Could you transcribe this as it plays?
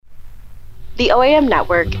The OAM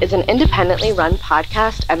Network is an independently run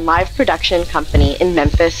podcast and live production company in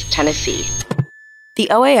Memphis, Tennessee.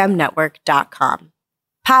 TheOAMNetwork.com.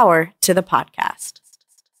 Power to the podcast.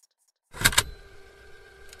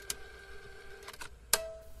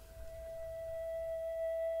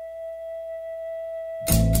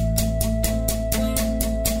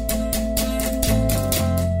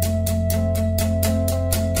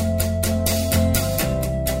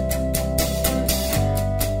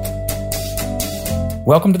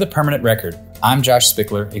 Welcome to The Permanent Record. I'm Josh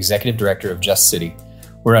Spickler, Executive Director of Just City.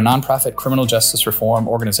 We're a nonprofit criminal justice reform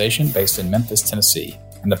organization based in Memphis, Tennessee.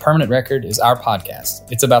 And The Permanent Record is our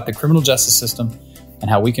podcast. It's about the criminal justice system and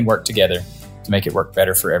how we can work together to make it work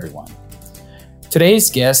better for everyone. Today's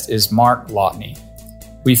guest is Mark Loughney.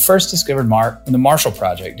 We first discovered Mark when the Marshall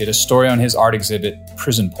Project did a story on his art exhibit,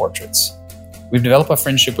 Prison Portraits. We've developed a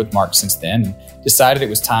friendship with Mark since then and decided it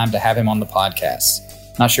was time to have him on the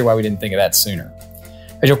podcast. Not sure why we didn't think of that sooner.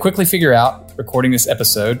 As you'll quickly figure out, recording this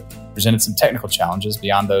episode presented some technical challenges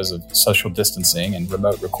beyond those of social distancing and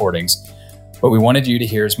remote recordings, but we wanted you to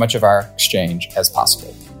hear as much of our exchange as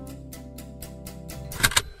possible.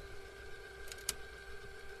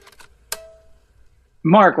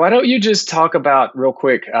 Mark, why don't you just talk about real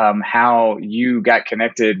quick how you got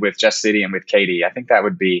connected with Just City and with Katie? I think that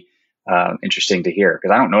would be interesting to hear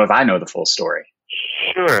because I don't know if I know the full story.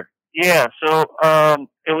 Sure. Yeah, so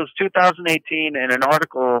it was 2018, and an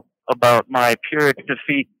article about my Pyrrhic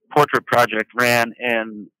Defeat portrait project ran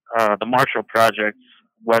in the Marshall Project's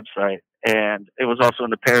website, and it was also in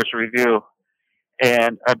the Paris Review.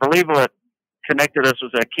 And I believe what connected us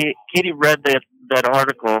was that Katie read that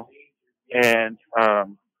article, and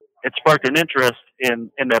it sparked an interest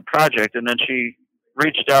in that project. And then she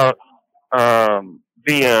reached out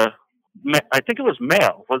via, I think it was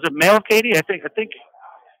mail. Was it mail, Katie? I think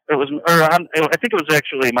it was, I think it was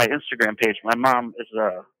actually my Instagram page. My mom is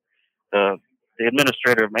the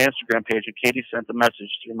administrator of my Instagram page, and Katie sent the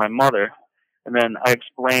message through my mother. And then I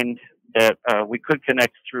explained that we could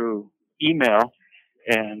connect through email,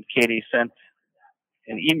 and Katie sent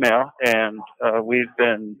an email, and we've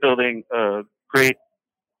been building a great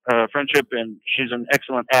friendship, and she's an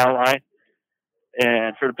excellent ally.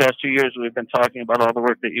 And for the past 2 years, we've been talking about all the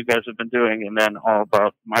work that you guys have been doing, and then all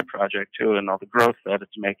about my project too, and all the growth that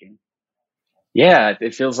it's making. Yeah,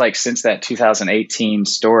 it feels like since that 2018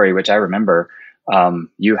 story, which I remember,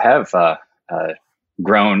 you have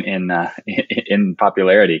grown in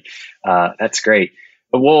popularity. That's great.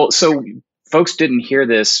 Well, so folks didn't hear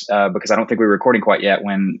this because I don't think we were recording quite yet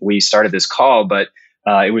when we started this call, but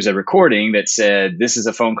it was a recording that said, "This is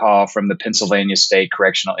a phone call from the Pennsylvania State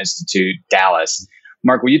Correctional Institute, Dallas."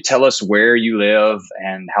 Mark, will you tell us where you live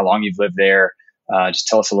and how long you've lived there? Just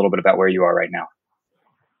tell us a little bit about where you are right now.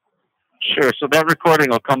 Sure. So that recording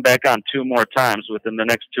will come back on 2 more times. Within the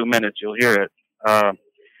next 2 minutes, you'll hear it.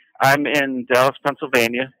 I'm in Dallas,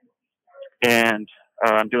 Pennsylvania, and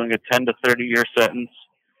I'm doing a 10 to 30-year sentence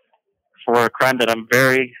for a crime that I'm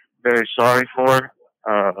very, very sorry for.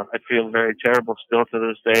 I feel very terrible still to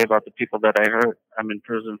this day about the people that I hurt. I'm in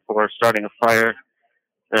prison for starting a fire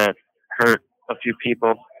that hurt a few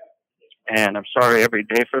people, and I'm sorry every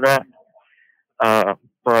day for that.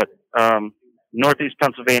 But Northeast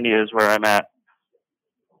Pennsylvania is where I'm at.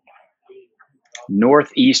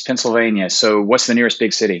 Northeast Pennsylvania. So what's the nearest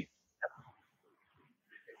big city?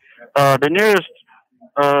 The nearest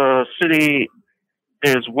city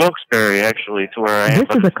is Wilkes-Barre, actually, to where I am.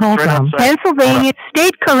 This is a call from Pennsylvania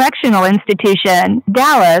State Correctional Institution,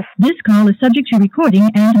 Dallas. This call is subject to recording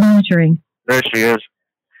and monitoring. There she is.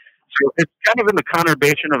 So it's kind of in the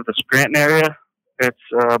conurbation of the Scranton area.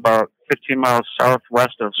 It's about 15 miles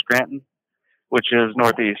southwest of Scranton, which is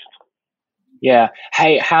northeast. Yeah.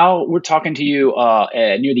 Hey, we're talking to you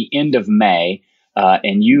near the end of May,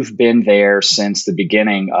 and you've been there since the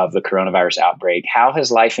beginning of the coronavirus outbreak. How has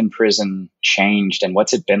life in prison changed, and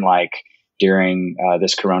what's it been like during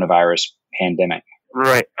this coronavirus pandemic?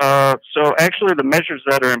 Right. So actually the measures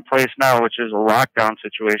that are in place now, which is a lockdown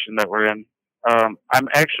situation that we're in, I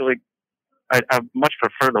much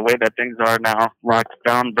prefer the way that things are now, locked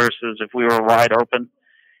down, versus if we were wide open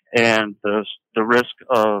and the risk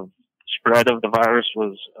of spread of the virus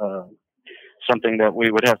was something that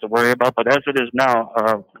we would have to worry about. But as it is now,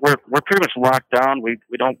 we're pretty much locked down. We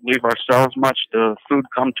don't leave ourselves much. The food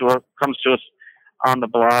comes to us on the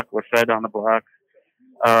block. We're fed on the block.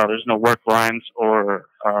 There's no work lines or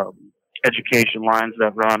education lines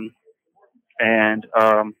that run. And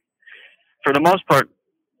for the most part,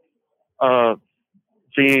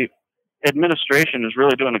 the administration is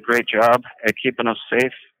really doing a great job at keeping us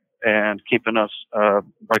safe and keeping us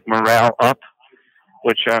morale up.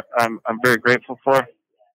 which I'm very grateful for.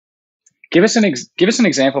 Give us an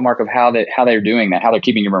example, Mark, of how they're doing that, how they're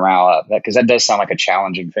keeping your morale up. Because that does sound like a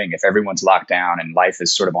challenging thing. If everyone's locked down and life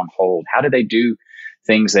is sort of on hold, how do they do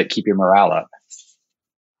things that keep your morale up?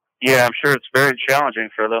 Yeah, I'm sure it's very challenging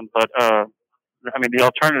for them, but I mean, the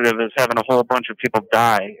alternative is having a whole bunch of people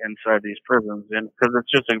die inside these prisons, and because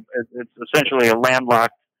it's essentially a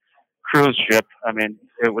landlocked cruise ship. I mean,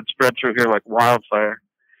 it would spread through here like wildfire.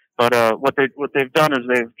 But what they've done is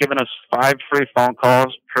they've given us 5 free phone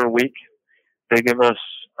calls per week. They give us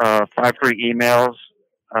 5 free emails.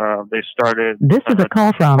 They started. This is a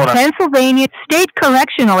call from Pennsylvania State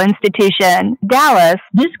Correctional Institution, Dallas.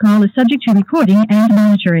 This call is subject to recording and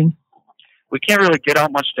monitoring. We can't really get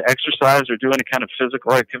out much to exercise or do any kind of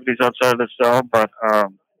physical activities outside of the cell, but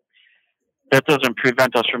that doesn't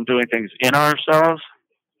prevent us from doing things in our cells.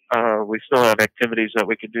 We still have activities that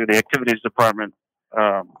we could do. The activities department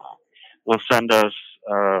will send us.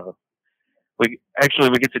 We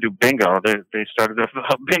get to do bingo. They started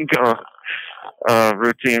a bingo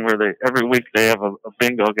routine where every week they have a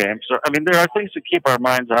bingo game. So I mean, there are things to keep our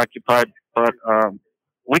minds occupied, but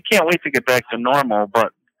we can't wait to get back to normal.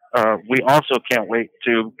 But we also can't wait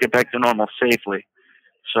to get back to normal safely.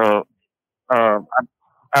 So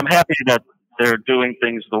I'm happy that they're doing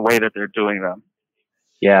things the way that they're doing them.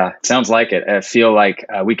 Yeah, it sounds like it. I feel like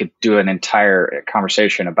we could do an entire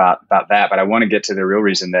conversation about that, but I want to get to the real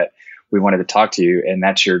reason that we wanted to talk to you, and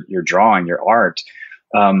that's your drawing, your art.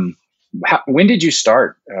 When did you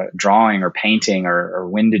start drawing or painting, or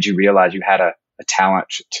when did you realize you had a talent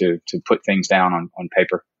to put things down on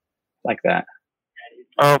paper like that?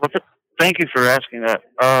 Well, thank you for asking that.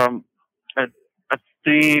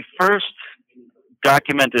 The first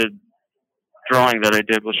documented drawing that I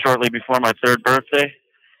did was shortly before my 3rd birthday,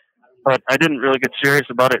 but I didn't really get serious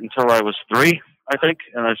about it until I was 3, I think,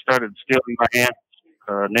 and I started stealing my aunt's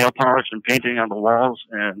nail polish and painting on the walls,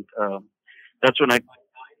 and that's when that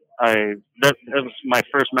was my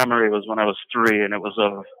first memory was when I was 3, and it was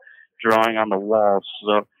of drawing on the walls.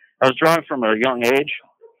 So I was drawing from a young age,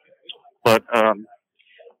 but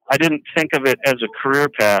I didn't think of it as a career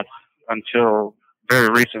path until very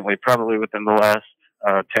recently, probably within the last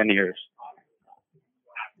 10 years.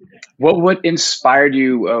 What inspired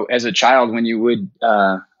you as a child when you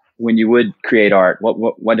would create art? What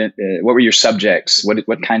were your subjects?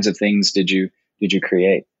 What kinds of things did you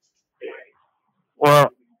create? Well,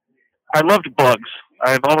 I loved bugs.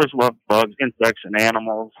 I've always loved bugs, insects, and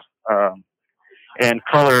animals. And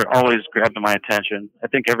color always grabbed my attention. I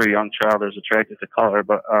think every young child is attracted to color,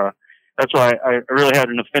 but that's why I really had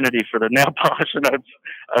an affinity for the nail polish, and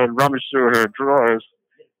I'd rummage through her drawers,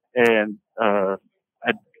 and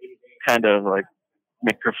I'd kind of like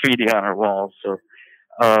make graffiti on her walls. So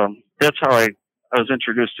that's how I was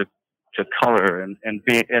introduced to color, and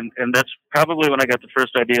that's probably when I got the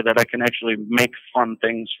first idea that I can actually make fun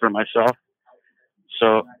things for myself.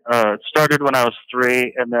 So it started when I was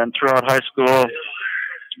 3, and then throughout high school,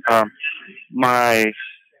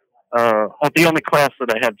 the only class that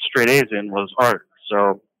I had straight A's in was art.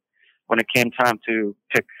 So when it came time to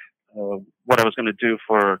pick what I was going to do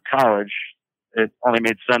for college, it only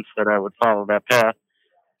made sense that I would follow that path.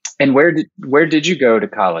 And where did you go to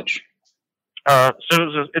college? So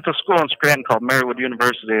it's a school in Scranton called Marywood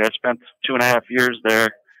University. I spent 2.5 years there,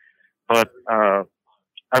 but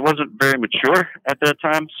I wasn't very mature at that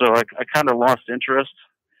time, so I kind of lost interest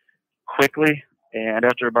quickly. And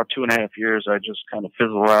after about 2.5 years, I just kind of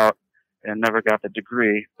fizzled out and never got the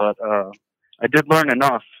degree. But I did learn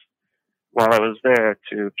enough while I was there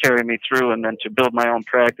to carry me through, and then to build my own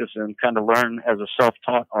practice and kind of learn as a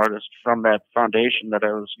self-taught artist from that foundation that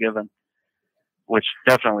I was given, which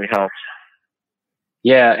definitely helps.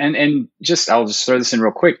 Yeah, and I'll just throw this in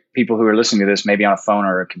real quick. People who are listening to this, maybe on a phone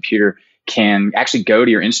or a computer, can actually go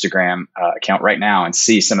to your Instagram account right now and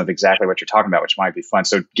see some of exactly what you're talking about, which might be fun.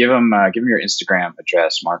 So give them your Instagram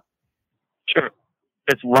address, Mark. Sure.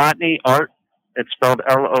 It's Loughney Art. It's spelled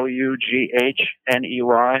Lougney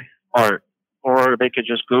Art. Or they could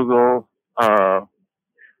just Google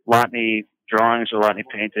Loughney drawings or Loughney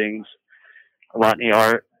paintings, Loughney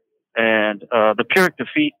Art. And the Pyrrhic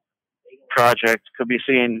Defeat project could be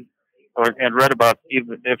seen and read about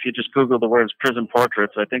even if you just Google the words prison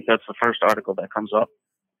portraits. I think that's the first article that comes up.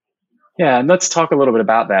 Yeah, and let's talk a little bit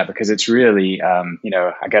about that, because it's really,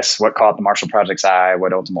 I guess what caught the Marshall Project's eye,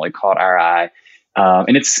 what ultimately caught our eye.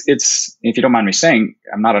 And it's, if you don't mind me saying,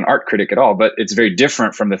 I'm not an art critic at all, but it's very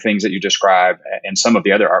different from the things that you describe and some of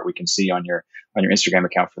the other art we can see on your Instagram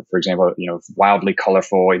account. For example, wildly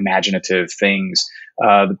colorful, imaginative things.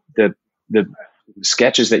 The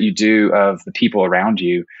sketches that you do of the people around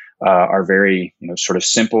you are very, sort of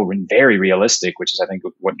simple and very realistic, which is, I think,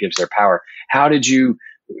 what gives their power. How did you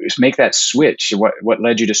make that switch? What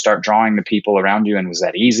led you to start drawing the people around you? And was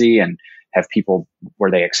that easy? And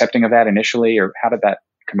were they accepting of that initially, or how did that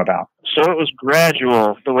come about? So it was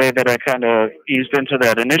gradual, the way that I kind of eased into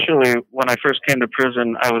that. Initially, when I first came to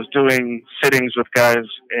prison, I was doing sittings with guys,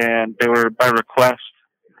 and they were by request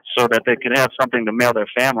so that they could have something to mail their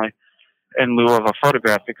family in lieu of a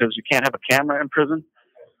photograph, because you can't have a camera in prison.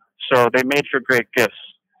 So they made for great gifts.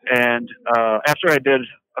 And after I did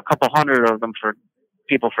a couple hundred of them for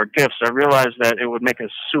people for gifts, I realized that it would make a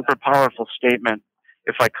super powerful statement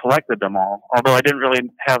if I collected them all. Although I didn't really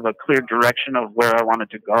have a clear direction of where I wanted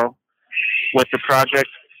to go with the project,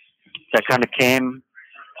 that kind of came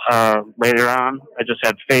later on. I just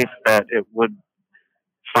had faith that it would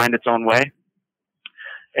find its own way.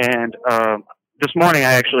 And this morning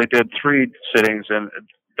I actually did 3 sittings, and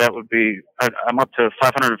that would be, I'm up to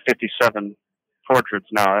 557 portraits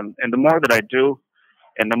now. And the more that I do,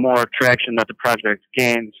 and the more traction that the project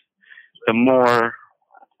gains, the more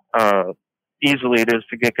easily it is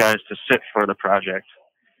to get guys to sit for the project.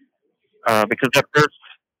 Because at first,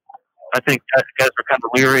 I think guys were kind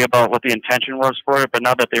of leery about what the intention was for it, but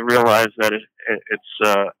now that they realize that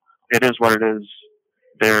it is what it is,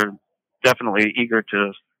 they're definitely eager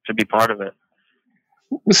to be part of it.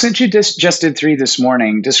 Well, since you just did 3 this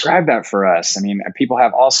morning, describe that for us. I mean, people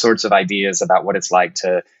have all sorts of ideas about what it's like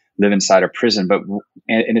to live inside a prison,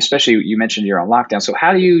 and especially you mentioned you're on lockdown. So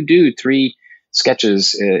how do you do 3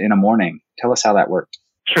 sketches in a morning? Tell us how that worked.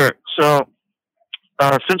 Sure. So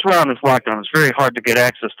since we're on this lockdown, it's very hard to get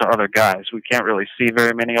access to other guys. We can't really see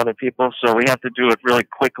very many other people, so we have to do it really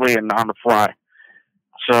quickly and on the fly.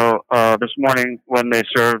 So this morning when they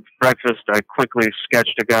served breakfast, I quickly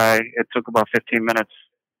sketched a guy. It took about 15 minutes.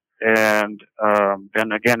 And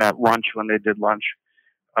then again at lunch, when they did lunch,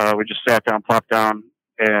 we just sat down, plopped down,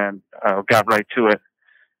 and got right to it.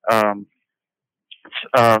 All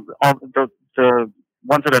the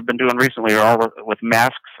ones that I've been doing recently are all with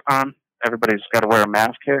masks on. Everybody's got to wear a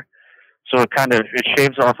mask here. So it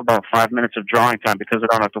shaves off about 5 minutes of drawing time, because I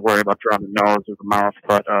don't have to worry about drawing the nose or the mouth.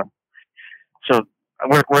 But so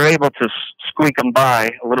we're able to squeak them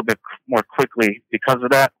by a little bit more quickly because of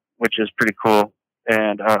that, which is pretty cool.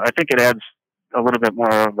 And I think it adds a little bit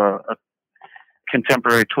more of a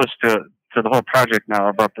contemporary twist to the whole project now,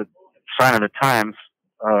 about the sign of the times,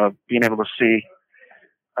 being able to see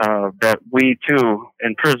that we too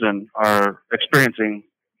in prison are experiencing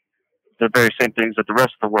the very same things that the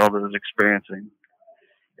rest of the world is experiencing.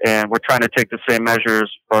 And we're trying to take the same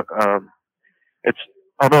measures, but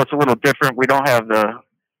although it's a little different, we don't have the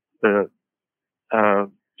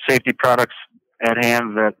safety products at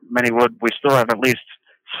hand that many would. We still have at least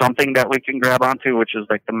something that we can grab onto, which is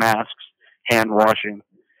like the masks, hand washing,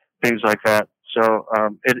 things like that. So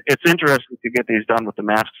it's interesting to get these done with the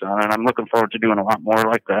masks on, and I'm looking forward to doing a lot more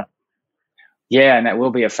like that. Yeah, and that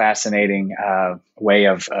will be a fascinating way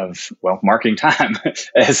of marking time.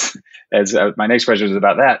 as my next question was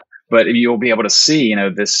about that. But you'll be able to see,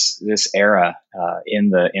 this era in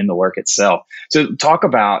the work itself. So talk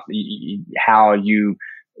about how you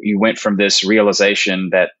went from this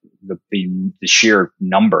realization that the sheer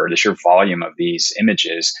number, the sheer volume of these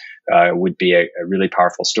images would be a really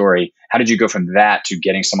powerful story. How did you go from that to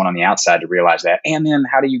getting someone on the outside to realize that? And then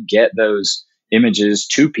how do you get those images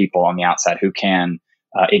to people on the outside who can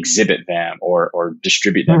exhibit them or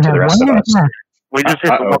distribute them to the rest of us? We just hit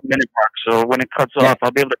the 1 minute mark, so when it cuts off,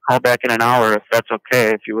 I'll be able to call back in an hour if that's okay,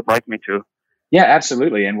 if you would like me to. Yeah,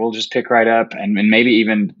 absolutely. And we'll just pick right up, and maybe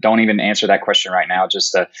even don't even answer that question right now.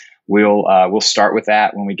 Just we'll start with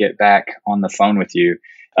that when we get back on the phone with you.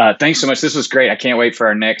 Thanks so much. This was great. I can't wait for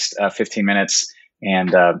our next 15 minutes,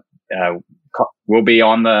 and we'll be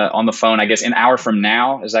on the phone, I guess, an hour from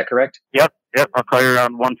now. Is that correct? Yep. I'll call you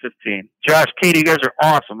around 1:15. Josh, Katie, you guys are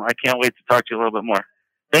awesome. I can't wait to talk to you a little bit more.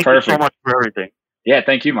 Thank you so much for everything. Yeah,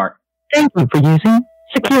 thank you, Mark. Thank you for using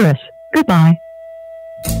Securus. Goodbye.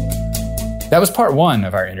 That was part 1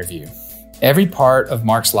 of our interview. Every part of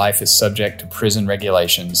Mark's life is subject to prison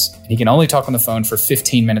regulations, and he can only talk on the phone for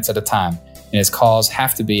 15 minutes at a time, and his calls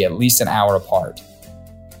have to be at least an hour apart.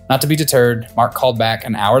 Not to be deterred, Mark called back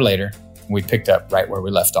an hour later, and we picked up right where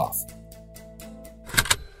we left off.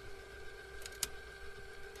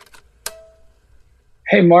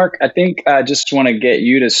 Hey, Mark, I think I just want to get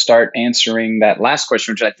you to start answering that last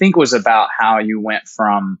question, which I think was about how you went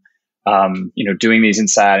from, doing these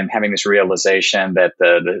inside and having this realization that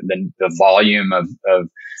the volume of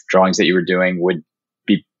drawings that you were doing would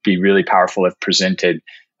be really powerful if presented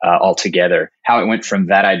all together. How it went from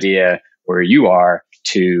that idea where you are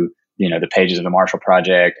to the pages of the Marshall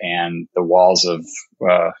Project and the walls of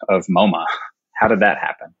MoMA. How did that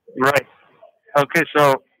happen? Right. Okay,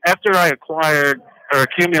 so after I acquired or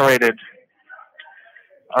accumulated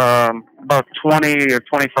about 20 or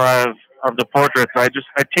 25 of the portraits, I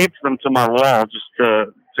taped them to my wall just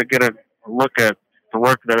to get a look at the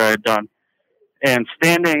work that I had done. And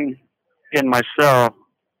standing in my cell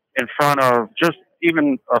in front of just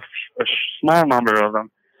even a small number of them,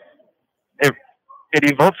 it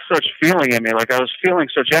evoked such feeling in me, like I was feeling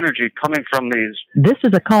such energy coming from these. This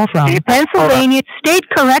is a call from Pennsylvania State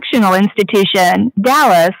Correctional Institution,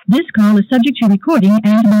 Dallas. This call is subject to recording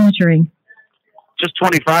and monitoring. Just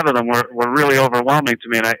 25 of them were really overwhelming to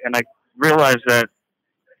me, and I realized that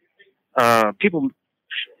people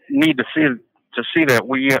need to see that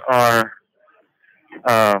we are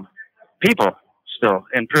people still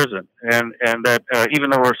in prison, and that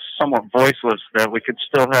even though we're somewhat voiceless, that we could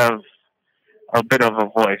still have a bit of a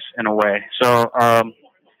voice in a way. So a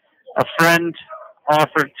friend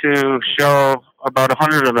offered to show about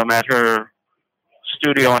 100 of them at her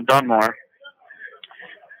studio in Dunmore,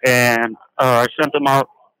 and I sent them out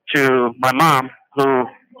to my mom, who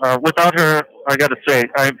without her, I got to say,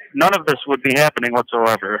 none of this would be happening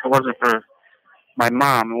whatsoever if it wasn't for my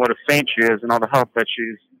mom and what a saint she is and all the help that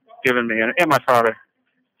she's given me, and my father.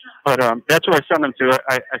 But that's who I send them to.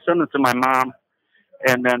 I send them to my mom,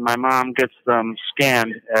 and then my mom gets them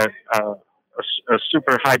scanned at a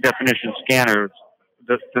super high definition scanner.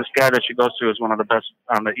 This guy that she goes to is one of the best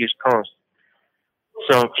on the East Coast.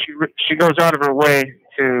 So she goes out of her way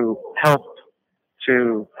to help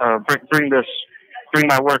to bring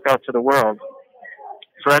my work out to the world.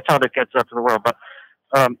 So that's how that gets out to the world. But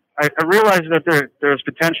I realized that there's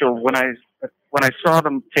potential when I saw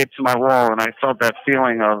them taped to my wall, and I felt that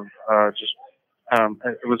feeling of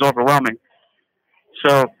it was overwhelming.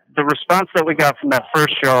 So the response that we got from that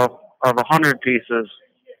first show of 100 pieces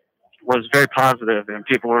was very positive, and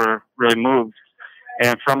people were really moved.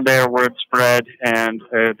 And from there, word spread, and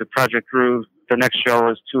the project grew. The next show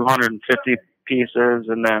was 250 pieces,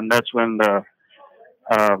 and then that's when the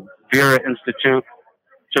Vera Institute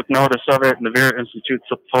took notice of it, and the Vera Institute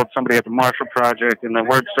told somebody at the Marshall Project, and the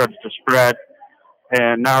word started to spread.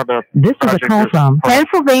 And now This is a call from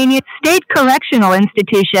Pennsylvania State Correctional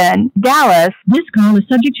Institution, Dallas. This call is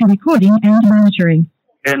subject to recording and monitoring.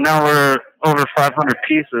 And now we're over 500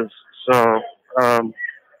 pieces, so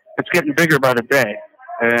it's getting bigger by the day.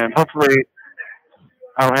 And hopefully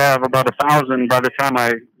I'll have about 1,000 by the time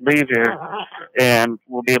I leave here, and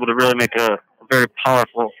we'll be able to really make a very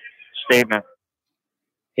powerful statement.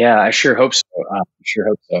 Yeah, I sure hope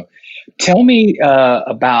so. Tell me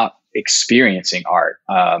about experiencing art.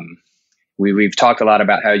 We've talked a lot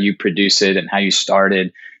about how you produce it and how you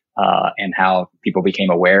started and how people became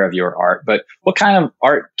aware of your art. But what kind of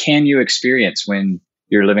art can you experience when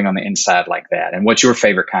you're living on the inside like that? And what's your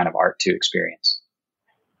favorite kind of art to experience?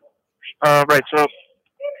 Right. So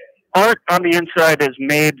art on the inside is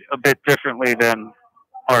made a bit differently than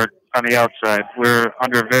art on the outside. We're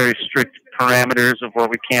under very strict parameters of what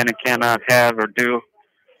we can and cannot have or do.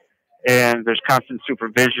 And there's constant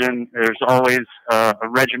supervision. There's always a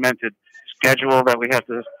regimented schedule that we have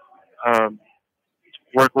to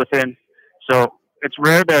work within. So it's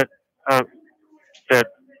rare that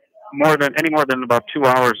more than about 2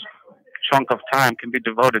 hours chunk of time can be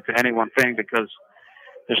devoted to any one thing, because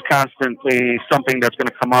there's constantly something that's going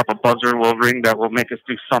to come up. A buzzer will ring that will make us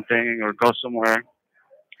do something or go somewhere.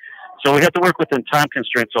 So we have to work within time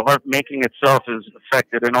constraints. So art making itself is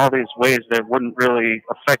affected in all these ways that wouldn't really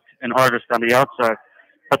affect an artist on the outside.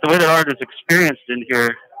 But the way that art is experienced in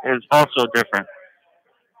here is also different.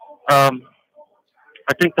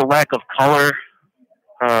 I think the lack of color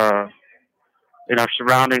in our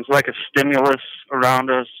surroundings, like a stimulus around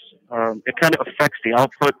us, it kind of affects the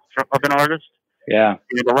output of an artist. Yeah.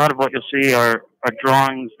 And a lot of what you'll see are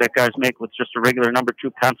drawings that guys make with just a regular number 2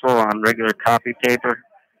 pencil on regular copy paper.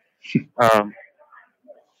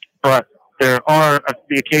 But there are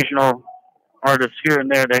the occasional artists here and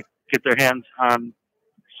there that get their hands on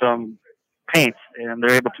some paints, and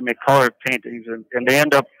they're able to make colored paintings, and they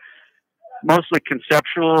end up mostly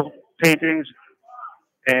conceptual paintings,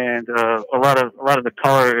 and a lot of the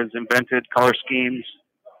color is invented, color schemes.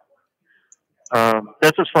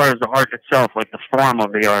 That's as far as the art itself, like the form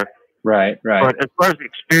of the art. Right. But as far as the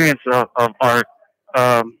experience of art,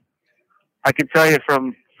 I can tell you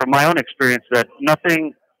from my own experience that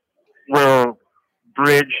nothing will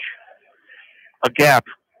bridge a gap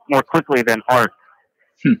more quickly than art.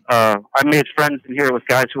 I made friends in here with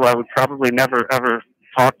guys who I would probably never ever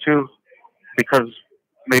talk to, because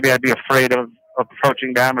maybe I'd be afraid of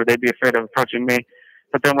approaching them, or they'd be afraid of approaching me.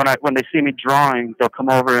 But then when they see me drawing, they'll come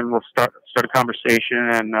over and we'll start a conversation,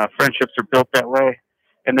 and friendships are built that way.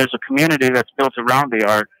 And there's a community that's built around the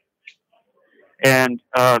art. And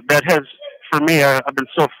that has, for me, I've been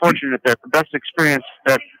so fortunate that the best experience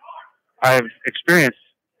that I've experienced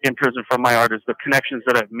in prison from my art is the connections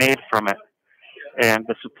that I've made from it, and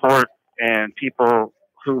the support and people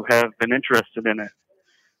who have been interested in it.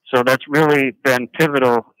 So that's really been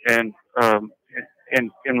pivotal in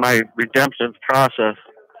my redemptive process,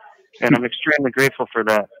 and I'm extremely grateful for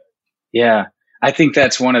that. Yeah, I think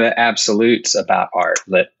that's one of the absolutes about art,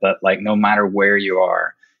 that like no matter where you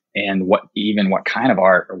are and what kind of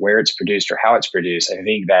art or where it's produced or how it's produced, I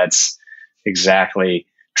think that's exactly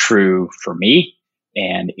true for me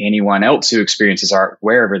and anyone else who experiences art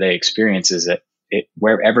wherever they experience it,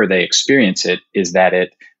 is that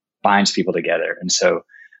it binds people together. And so,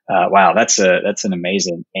 wow, that's an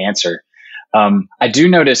amazing answer. I do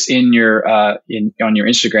notice in your on your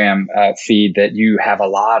Instagram feed that you have a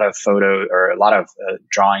lot of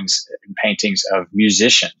drawings and paintings of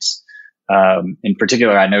musicians. In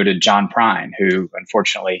particular, I noted John Prine, who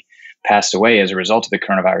unfortunately passed away as a result of the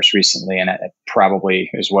coronavirus recently, and it probably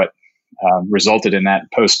is what resulted in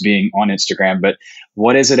that post being on Instagram. But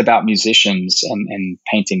what is it about musicians and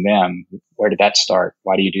painting them? Where did that start?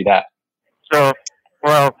 Why do you do that? So,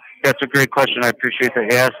 well, that's a great question. I appreciate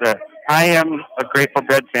that you asked that. I am a Grateful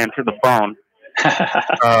Dead fan to the bone.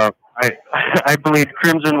 I bleed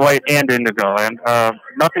crimson, white, and indigo, and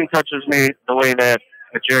nothing touches me the way that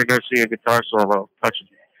a Jerry Garcia guitar solo touches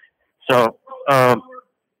me. So,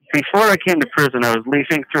 before I came to prison, I was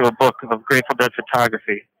leafing through a book of Grateful Dead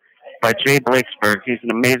photography by Jay Blakesberg. He's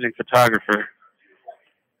an amazing photographer.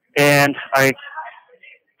 And I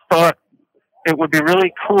thought it would be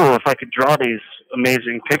really cool if I could draw these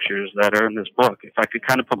amazing pictures that are in this book, if I could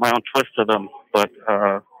kind of put my own twist to them, but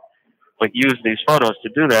use these photos to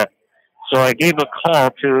do that. So I gave a call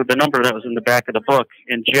to the number that was in the back of the book,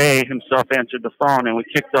 and Jay himself answered the phone, and we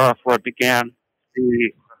kicked off what began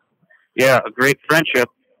a great friendship.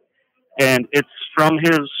 And it's from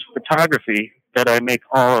his photography that I make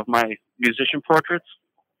all of my musician portraits.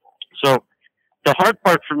 So the hard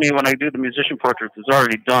part for me when I do the musician portraits is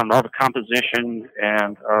already done. All the composition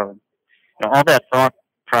and all that thought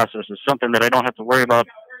process is something that I don't have to worry about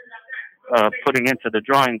putting into the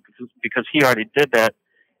drawing because he already did that.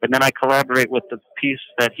 And then I collaborate with the piece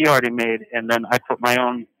that he already made, and then I put my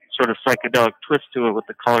own sort of psychedelic twist to it with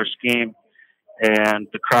the color scheme and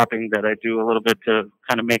the cropping that I do a little bit to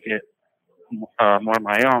kind of make it more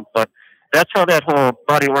my own. But that's how that whole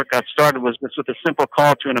body work got started, was just with a simple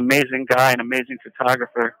call to an amazing guy, an amazing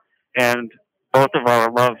photographer, and both of our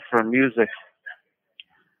love for music.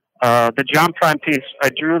 The John Prine piece, I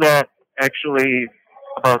drew that actually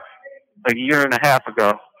about a year and a half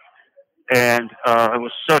ago. And it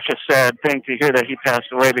was such a sad thing to hear that he passed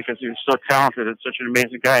away, because he was so talented and such an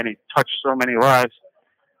amazing guy, and he touched so many lives.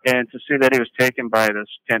 And to see that he was taken by this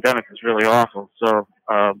pandemic is really awful. So,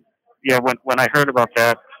 when I heard about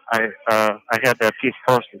that, I had that piece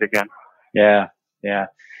posted again. Yeah.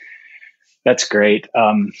 That's great.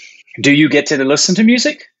 Do you get to listen to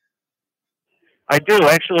music? I do.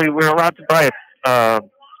 Actually, we're allowed to buy it.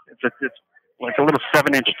 It's like a little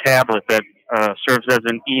 7-inch tablet that serves as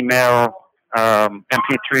an email,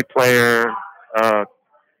 MP3 player,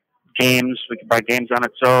 games. We can buy games on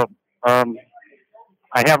it. So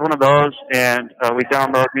I have one of those, and we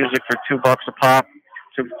download music for $2 a pop,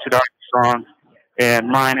 $2 a song. And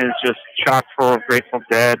mine is just chock full of Grateful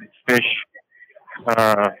Dead, Fish,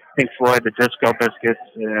 Pink Floyd, the Disco Biscuits,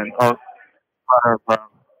 and a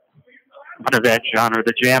lot of that genre,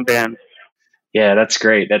 the jam bands. Yeah, that's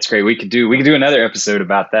great. We could do another episode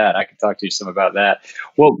about that. I could talk to you some about that.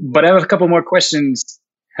 Well, but I have a couple more questions.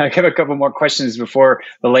 Before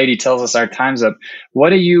the lady tells us our time's up. What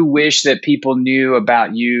do you wish that people knew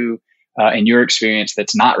about you and your experience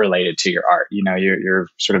that's not related to your art? You know, you're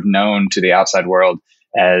sort of known to the outside world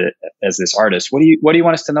as this artist. What do you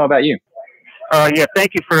want us to know about you?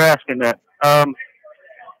 Thank you for asking that.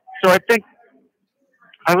 So I think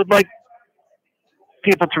I would like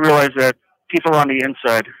people to realize that people on the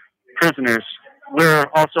inside, prisoners, we're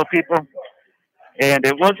also people. And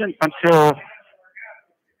it wasn't until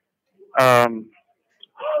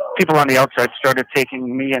people on the outside started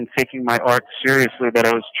taking me and taking my art seriously that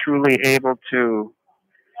I was truly able to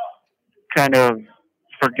kind of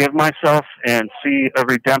forgive myself and see a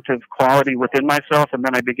redemptive quality within myself. And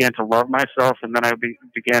then I began to love myself, and then I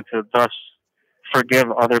began to thus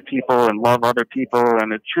forgive other people and love other people.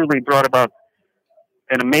 And it truly brought about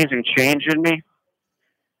an amazing change in me.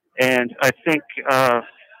 And I think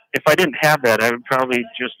if I didn't have that, I would probably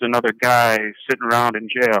just another guy sitting around in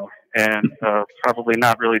jail and probably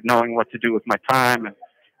not really knowing what to do with my time and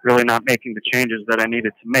really not making the changes that I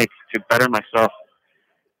needed to make to better myself.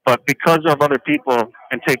 But because of other people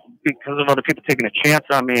taking a chance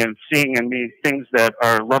on me and seeing in me things that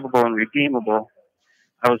are lovable and redeemable,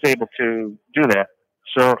 I was able to do that.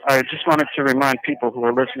 So I just wanted to remind people who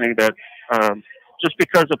are listening that just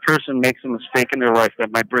because a person makes a mistake in their life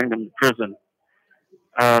that might bring them to prison,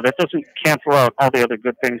 that doesn't cancel out all the other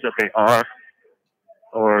good things that they are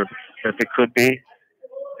or that they could be.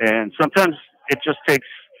 And sometimes it just takes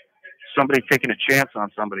somebody taking a chance on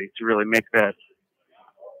somebody to really make that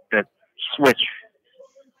switch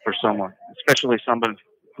for someone, especially someone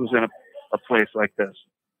who's in a place like this.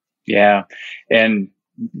 Yeah. And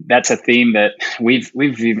that's a theme that we've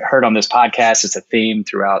heard on this podcast. It's a theme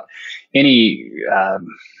throughout any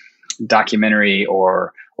documentary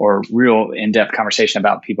or real in-depth conversation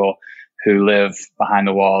about people who live behind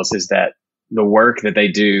the walls, is that the work that they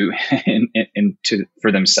do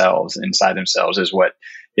for themselves, inside themselves, is what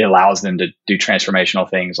it allows them to do transformational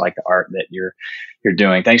things like the art that you're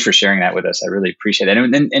doing. Thanks for sharing that with us. I really appreciate it.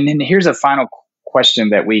 And then here's a final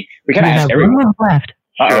question that we kind of ask everyone. Left.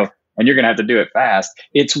 Uh-oh. And you're going to have to do it fast.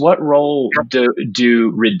 It's what role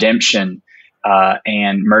do redemption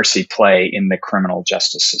and mercy play in the criminal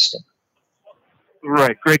justice system?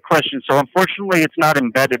 Right. Great question. So unfortunately, it's not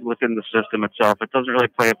embedded within the system itself. It doesn't really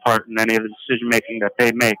play a part in any of the decision making that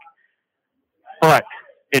they make. But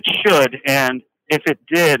it should. And if it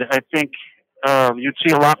did, I think you'd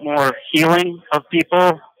see a lot more healing of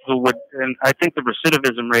people who would, and I think the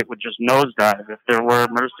recidivism rate would just nosedive if there were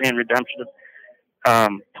mercy and redemption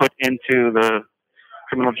put into the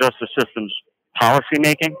criminal justice system's policy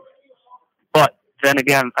making. But then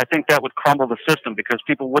again, I think that would crumble the system because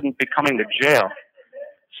people wouldn't be coming to jail.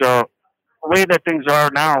 So the way that things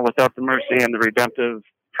are now, without the mercy and the redemptive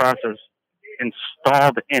process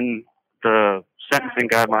installed in the sentencing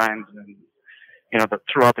guidelines and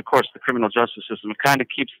throughout the course of the criminal justice system, it kind of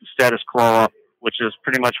keeps the status quo up, which is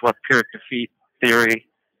pretty much what Pyrrhic defeat theory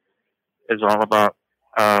is all about.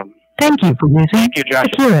 Thank you for using Thank you, Josh.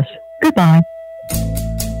 Securus. Goodbye.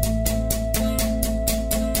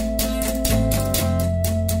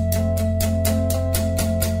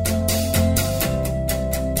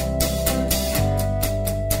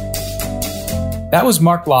 That was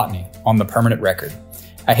Mark Loughney on The Permanent Record.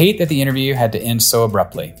 I hate that the interview had to end so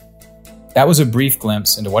abruptly. That was a brief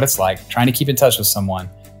glimpse into what it's like trying to keep in touch with someone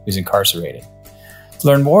who's incarcerated. To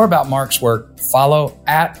learn more about Mark's work, follow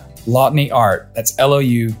at Loughney Art. That's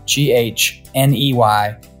LOUGHNEYART.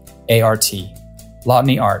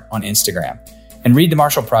 Loughney Art on Instagram. And read the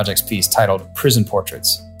Marshall Project's piece titled Prison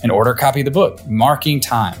Portraits, and order a copy of the book, Marking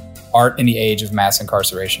Time, Art in the Age of Mass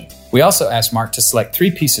Incarceration. We also asked Mark to select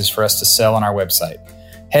 3 pieces for us to sell on our website.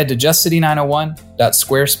 Head to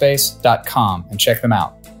justcity901.squarespace.com and check them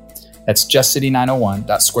out. That's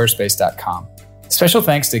justcity901.squarespace.com. Special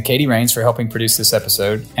thanks to Katie Rains for helping produce this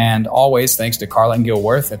episode, and always thanks to Carla and Gil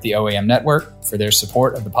Worth at the OAM Network for their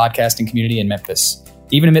support of the podcasting community in Memphis.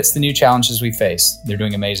 Even amidst the new challenges we face, they're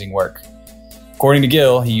doing amazing work. According to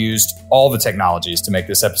Gil, he used all the technologies to make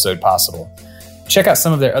this episode possible. Check out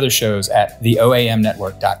some of their other shows at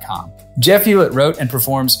theoamnetwork.com. Jeff Hewlett wrote and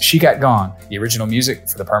performs She Got Gone, the original music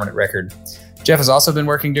for The Permanent Record. Jeff has also been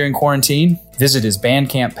working during quarantine. Visit his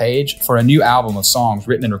Bandcamp page for a new album of songs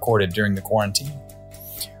written and recorded during the quarantine.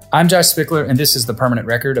 I'm Josh Spickler, and this is The Permanent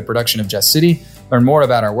Record, a production of Just City. Learn more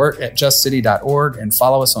about our work at justcity.org and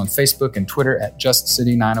follow us on Facebook and Twitter at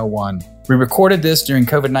JustCity901. We recorded this during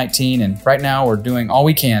COVID-19, and right now we're doing all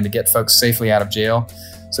we can to get folks safely out of jail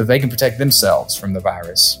so they can protect themselves from the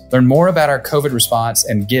virus. Learn more about our COVID response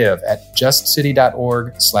and give at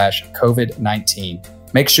justcity.org/COVID-19.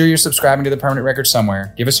 Make sure you're subscribing to The Permanent Record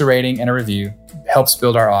somewhere. Give us a rating and a review. It helps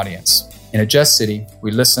build our audience. In a Just City,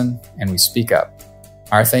 we listen and we speak up.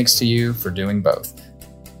 Our thanks to you for doing both.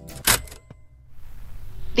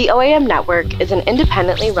 The OAM Network is an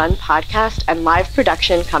independently run podcast and live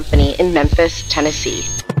production company in Memphis, Tennessee.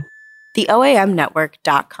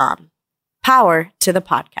 TheOAMNetwork.com. Power to the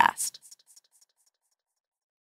podcast.